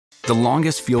The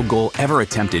longest field goal ever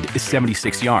attempted is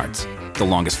 76 yards. The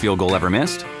longest field goal ever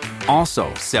missed?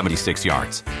 Also 76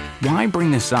 yards. Why bring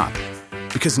this up?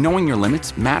 Because knowing your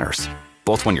limits matters,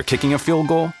 both when you're kicking a field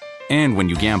goal and when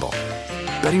you gamble.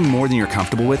 Betting more than you're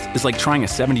comfortable with is like trying a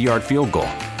 70-yard field goal.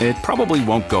 It probably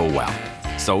won't go well.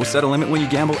 So set a limit when you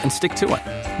gamble and stick to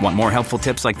it. Want more helpful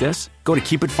tips like this? Go to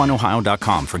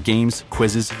keepitfunohio.com for games,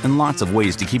 quizzes, and lots of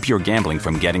ways to keep your gambling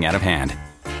from getting out of hand.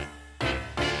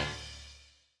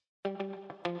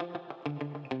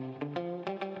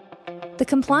 The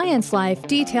Compliance Life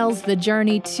details the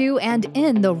journey to and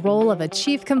in the role of a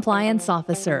Chief Compliance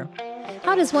Officer.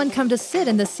 How does one come to sit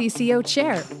in the CCO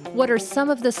chair? What are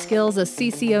some of the skills a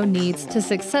CCO needs to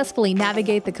successfully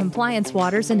navigate the compliance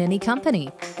waters in any company?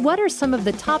 What are some of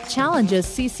the top challenges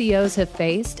CCOs have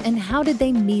faced, and how did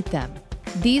they meet them?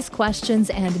 These questions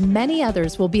and many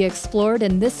others will be explored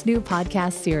in this new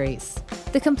podcast series.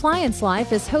 The Compliance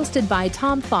Life is hosted by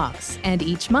Tom Fox, and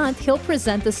each month he'll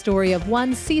present the story of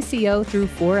one CCO through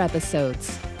 4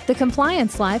 episodes. The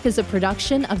Compliance Life is a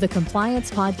production of the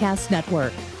Compliance Podcast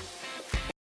Network.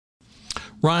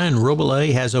 Ryan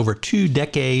Rabalais has over 2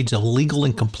 decades of legal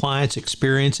and compliance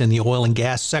experience in the oil and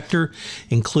gas sector,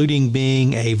 including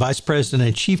being a vice president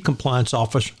and chief compliance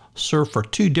officer for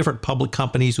 2 different public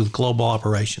companies with global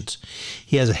operations.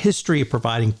 He has a history of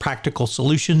providing practical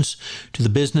solutions to the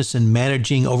business and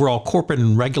managing overall corporate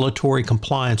and regulatory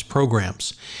compliance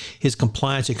programs. His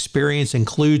compliance experience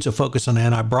includes a focus on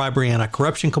anti-bribery,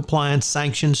 anti-corruption compliance,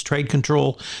 sanctions, trade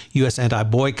control, U.S.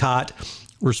 anti-boycott,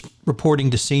 reporting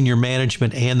to senior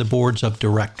management and the boards of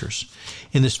directors.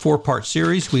 In this 4-part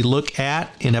series, we look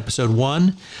at, in episode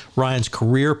 1, Ryan's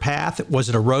career path. Was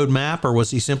it a roadmap or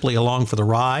was he simply along for the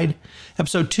ride?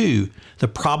 Episode 2, the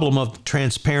problem of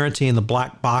transparency in the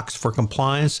black box for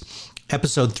compliance.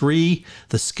 Episode 3,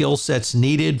 the skill sets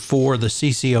needed for the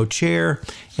CCO chair.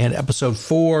 And episode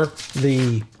 4,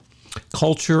 the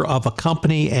culture of a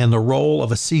company and the role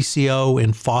of a CCO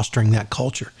in fostering that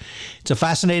culture. It's a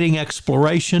fascinating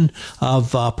exploration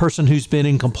of a person who's been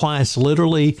in compliance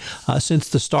literally since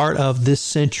the start of this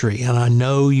century, and I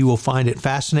know you will find it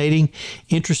fascinating,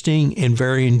 interesting, and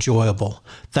very enjoyable.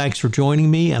 Thanks for joining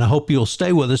me, and I hope you'll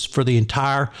stay with us for the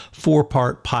entire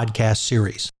 4-part podcast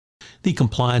series. The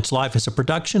Compliance Life is a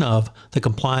production of the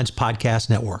Compliance Podcast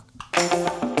Network.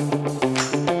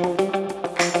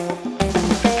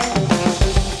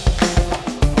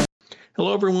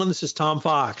 Hello, everyone. This is Tom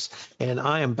Fox, and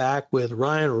I am back with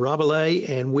Ryan Rabalais,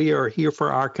 and we are here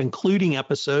for our concluding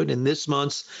episode in this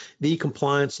month's The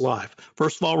Compliance Life.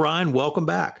 First of all, Ryan, welcome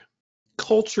back.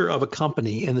 Culture of a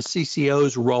company and the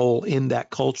CCO's role in that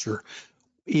culture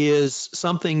is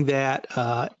something that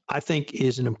I think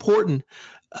is an important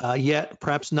yet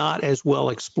perhaps not as well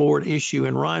explored issue.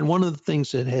 And Ryan, one of the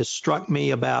things that has struck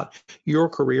me about your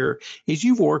career is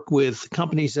you've worked with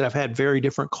companies that have had very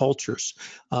different cultures,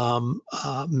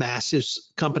 massive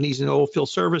companies in oil field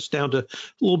service down to a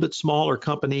little bit smaller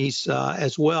companies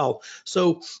as well.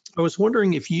 So I was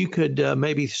wondering if you could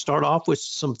maybe start off with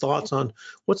some thoughts on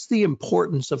what's the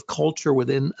importance of culture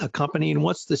within a company and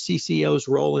what's the CCO's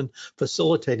role in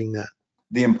facilitating that?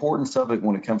 The importance of it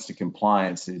when it comes to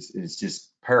compliance is just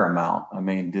paramount. I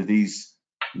mean, do these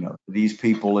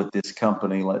people at this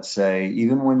company, let's say,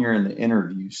 even when you're in the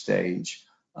interview stage,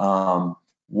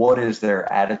 what is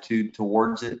their attitude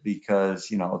towards it? Because,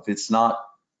 if it's not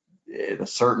at a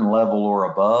certain level or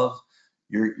above,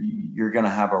 you're going to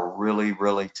have a really,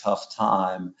 really tough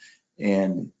time.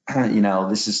 And,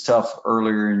 this is tough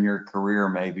earlier in your career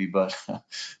maybe, but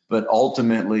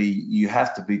ultimately you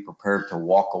have to be prepared to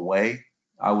walk away,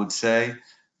 I would say,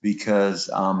 because,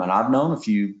 and I've known a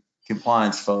few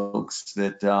compliance folks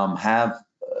that have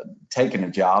taken a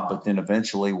job, but then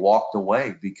eventually walked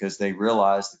away because they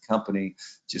realized the company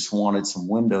just wanted some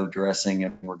window dressing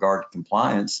in regard to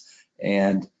compliance.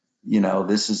 And,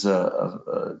 this is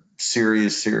a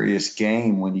serious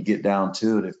game when you get down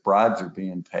to it, if bribes are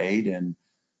being paid, and,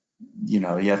 you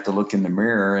have to look in the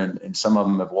mirror, and some of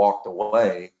them have walked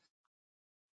away.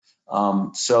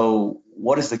 So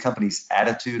what is the company's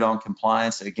attitude on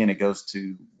compliance? Again, it goes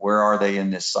to where are they in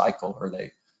this cycle? Are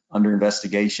they under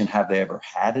investigation? Have they ever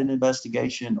had an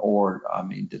investigation? Or,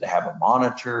 do they have a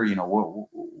monitor?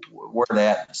 Where are they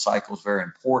at in the cycle is very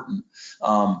important.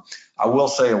 I will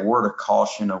say a word of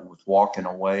caution with walking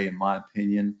away, in my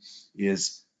opinion,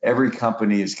 is every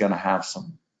company is going to have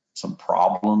some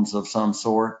problems of some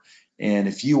sort. And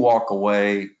if you walk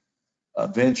away,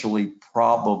 eventually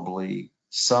probably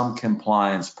some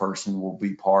compliance person will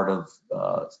be part of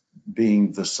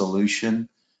being the solution.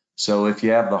 So if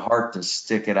you have the heart to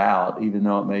stick it out, even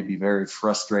though it may be very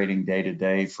frustrating day to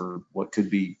day for what could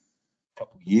be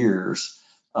couple of years,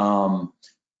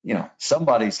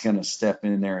 somebody's going to step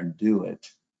in there and do it.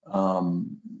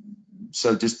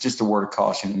 So just a word of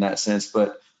caution in that sense.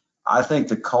 But I think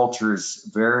the culture is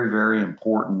very, very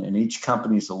important, and each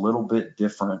company is a little bit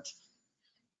different.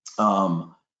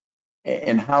 And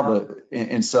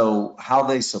so how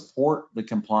they support the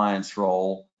compliance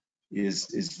role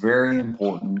is very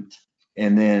important.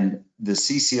 And then the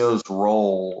CCO's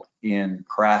role in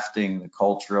crafting the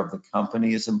culture of the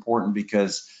company is important,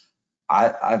 because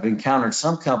I've encountered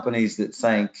some companies that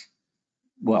think,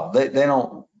 well, they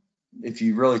don't, if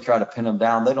you really try to pin them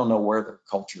down, they don't know where their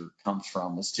culture comes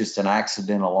from. It's just an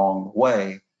accident along the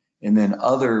way. And then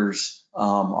others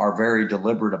are very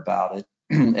deliberate about it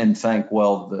and think,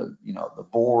 well, the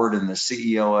board and the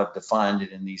CEO have defined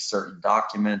it in these certain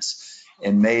documents,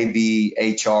 and maybe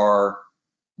HR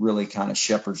really kind of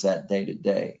shepherds that day to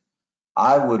day.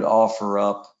 I would offer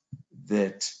up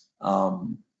that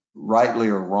rightly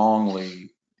or wrongly,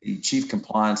 the chief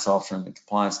compliance officer and the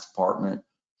compliance department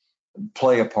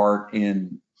play a part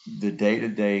in the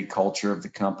day-to-day culture of the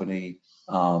company,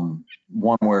 one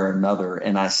way or another.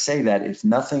 And I say that, if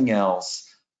nothing else,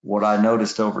 what I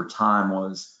noticed over time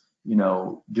was,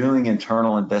 doing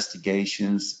internal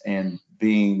investigations and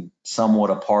being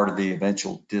somewhat a part of the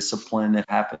eventual discipline that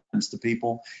happens to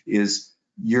people, is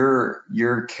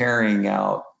you're carrying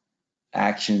out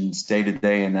actions day to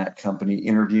day in that company,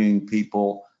 interviewing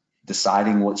people,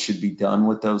 deciding what should be done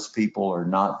with those people or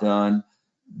not done.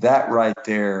 That right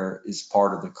there is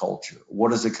part of the culture.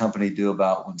 What does the company do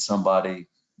about when somebody,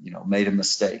 made a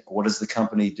mistake? What does the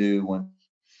company do when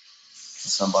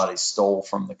somebody stole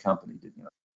from the company? Did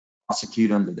prosecute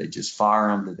them? Did they just fire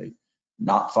them? Did they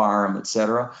not fire them, et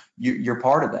cetera? You're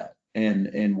part of that.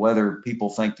 And whether people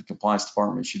think the compliance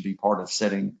department should be part of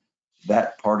setting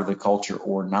that part of the culture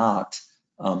or not,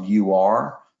 you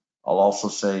are. I'll also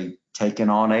say, taking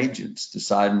on agents,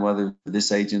 deciding whether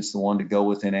this agent's the one to go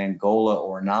with in Angola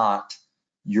or not,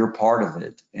 you're part of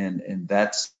it. And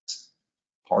that's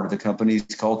part of the company's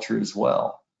culture as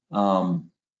well.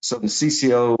 So the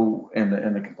CCO and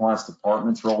the compliance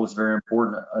department's role is very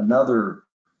important. Another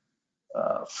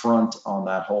front on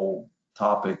that whole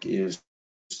topic is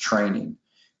training.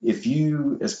 If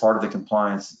you, as part of the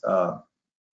compliance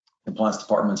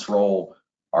department's role,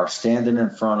 are standing in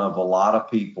front of a lot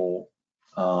of people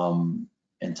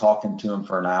and talking to them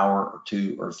for an hour or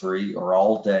two or three or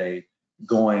all day,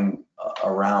 going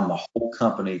around the whole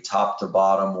company top to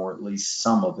bottom, or at least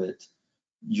some of it,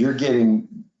 you're getting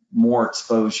more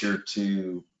exposure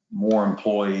to more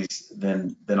employees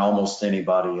than almost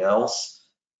anybody else.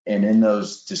 And in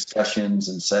those discussions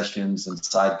and sessions and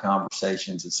side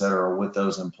conversations, et cetera, with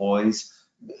those employees,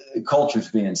 the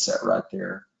culture's being set right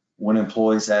there. When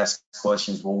employees ask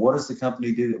questions, well, what does the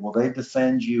company do? Well, they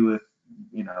defend you if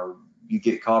you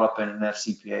get caught up in an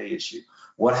FCPA issue.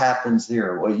 What happens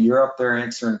there? Well, you're up there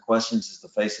answering questions as the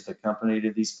face of the company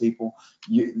to these people.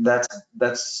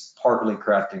 That's partly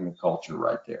crafting the culture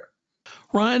right there.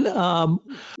 Ryan,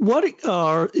 what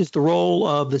is the role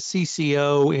of the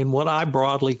CCO in what I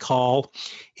broadly call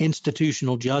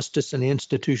institutional justice and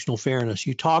institutional fairness?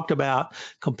 You talked about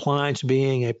compliance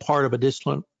being a part of a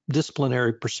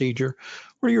disciplinary procedure.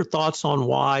 What are your thoughts on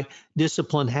why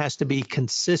discipline has to be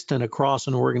consistent across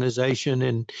an organization?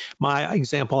 And my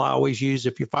example I always use,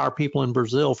 if you fire people in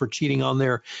Brazil for cheating on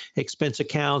their expense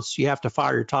accounts, you have to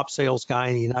fire your top sales guy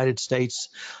in the United States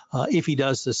if he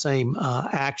does the same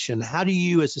action. How do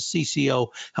you as a CCO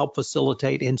help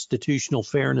facilitate institutional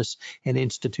fairness and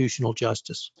institutional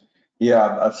justice?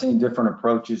 Yeah, I've seen different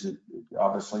approaches at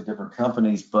obviously different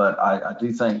companies, but I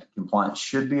do think compliance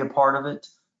should be a part of it.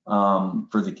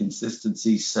 For the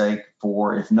consistency's sake,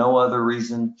 for if no other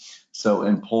reason, so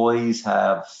employees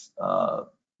have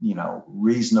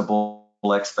reasonable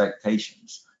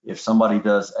expectations. If somebody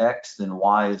does X, then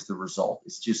Y is the result.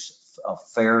 It's just a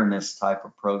fairness type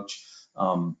approach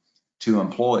to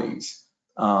employees.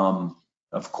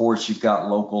 Of course, you've got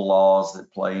local laws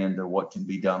that play into what can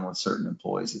be done with certain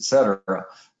employees, et cetera.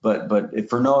 But if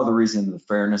for no other reason, the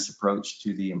fairness approach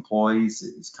to the employees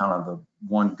is kind of the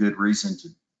one good reason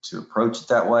to approach it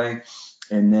that way.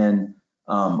 And then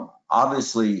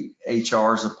obviously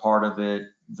HR is a part of it.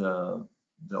 The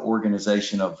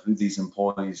organization of who these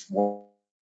employees work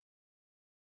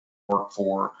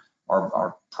for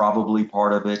are probably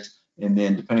part of it. And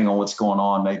then depending on what's going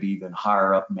on, maybe even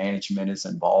higher up management is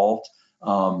involved.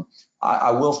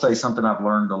 I will say something I've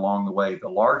learned along the way. The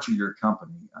larger your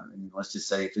company, I mean, let's just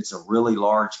say if it's a really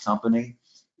large company,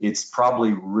 it's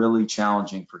probably really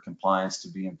challenging for compliance to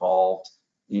be involved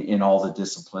in all the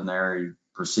disciplinary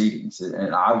proceedings.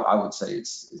 And I would say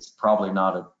it's probably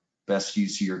not best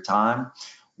use of your time.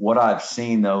 What I've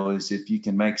seen, though, is if you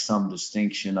can make some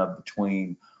distinction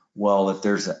between, well, if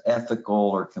there's an ethical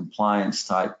or compliance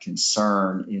type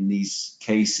concern in these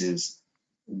cases,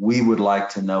 we would like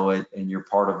to know it, and you're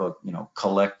part of a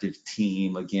collective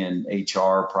team. Again,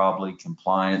 HR probably,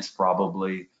 compliance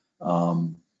probably,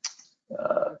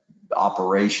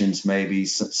 operations maybe,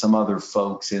 some other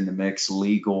folks in the mix,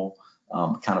 legal,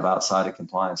 kind of outside of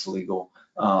compliance, legal,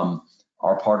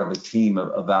 are part of a team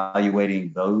of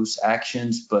evaluating those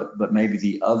actions. But maybe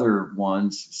the other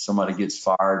ones, somebody gets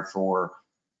fired for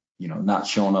not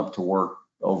showing up to work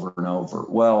over and over.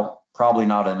 Well, probably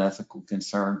not an ethical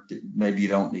concern. Maybe you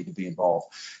don't need to be involved.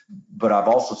 But I've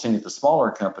also seen at the smaller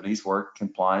companies where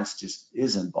compliance just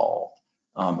is involved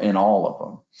in all of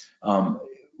them.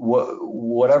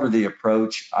 Whatever the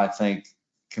approach, I think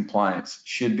compliance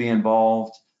should be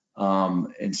involved.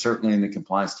 And certainly in the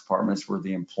compliance departments where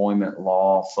the employment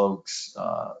law folks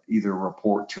either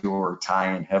report to or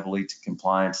tie in heavily to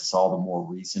compliance, it's all the more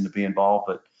reason to be involved.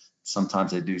 But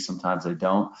sometimes they do, sometimes they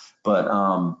don't. But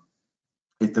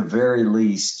at the very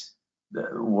least,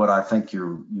 what I think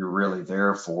you're really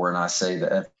there for, and I say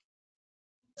the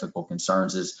ethical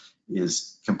concerns,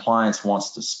 is compliance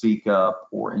wants to speak up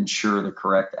or ensure the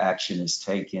correct action is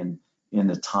taken in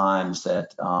the times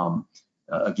that,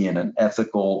 again, an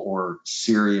ethical or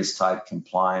serious type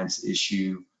compliance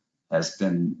issue has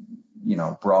been,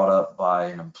 brought up by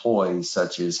an employee,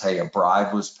 such as, hey, a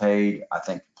bribe was paid. I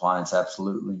think compliance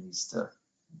absolutely needs to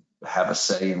have a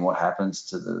say in what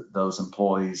happens to those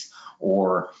employees,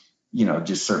 or,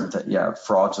 just certain,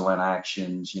 fraudulent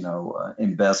actions,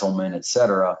 embezzlement, et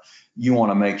cetera. You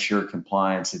want to make sure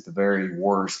compliance at the very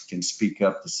worst can speak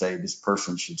up to say this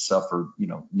person should suffer,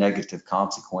 negative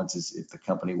consequences if the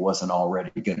company wasn't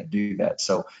already going to do that.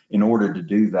 So in order to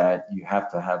do that, you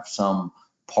have to have some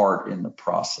part in the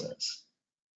process.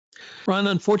 Ron,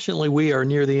 unfortunately, we are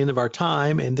near the end of our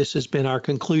time, and this has been our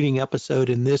concluding episode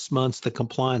in this month's The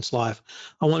Compliance Life.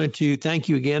 I wanted to thank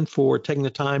you again for taking the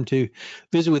time to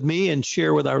visit with me and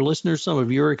share with our listeners some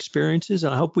of your experiences,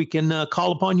 and I hope we can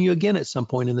call upon you again at some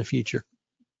point in the future.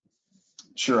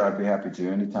 Sure, I'd be happy to.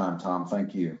 Anytime, Tom.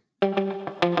 Thank you.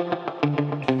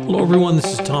 Hello, everyone.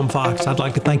 This is Tom Fox. I'd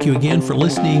like to thank you again for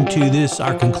listening to this,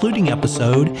 our concluding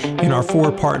episode in our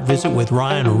 4-part visit with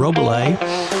Ryan Rabalais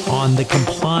on the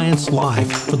compliance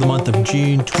life for the month of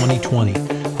June 2020.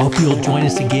 I hope you'll join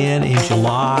us again in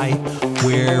July,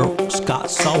 where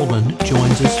Scott Sullivan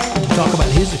joins us to talk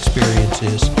about his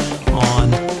experiences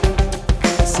on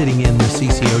sitting in the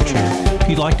CCO chair. If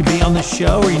you'd like to be on the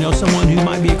show, or you know someone who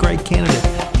might be a great candidate,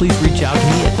 please reach out to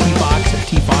me at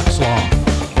tfox@tfoxlaw.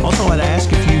 Also, I'd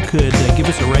ask if you could give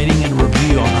us a rating and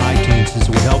review on iTunes, as it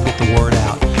would help get the word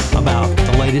out about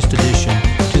the latest addition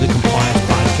to the Compliance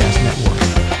Podcast Network.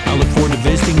 I look forward to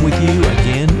visiting with you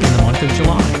again in the month of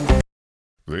July.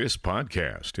 This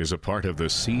podcast is a part of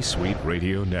the C-Suite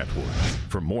Radio Network.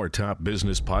 For more top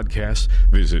business podcasts,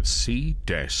 visit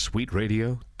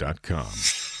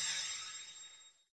c-suiteradio.com.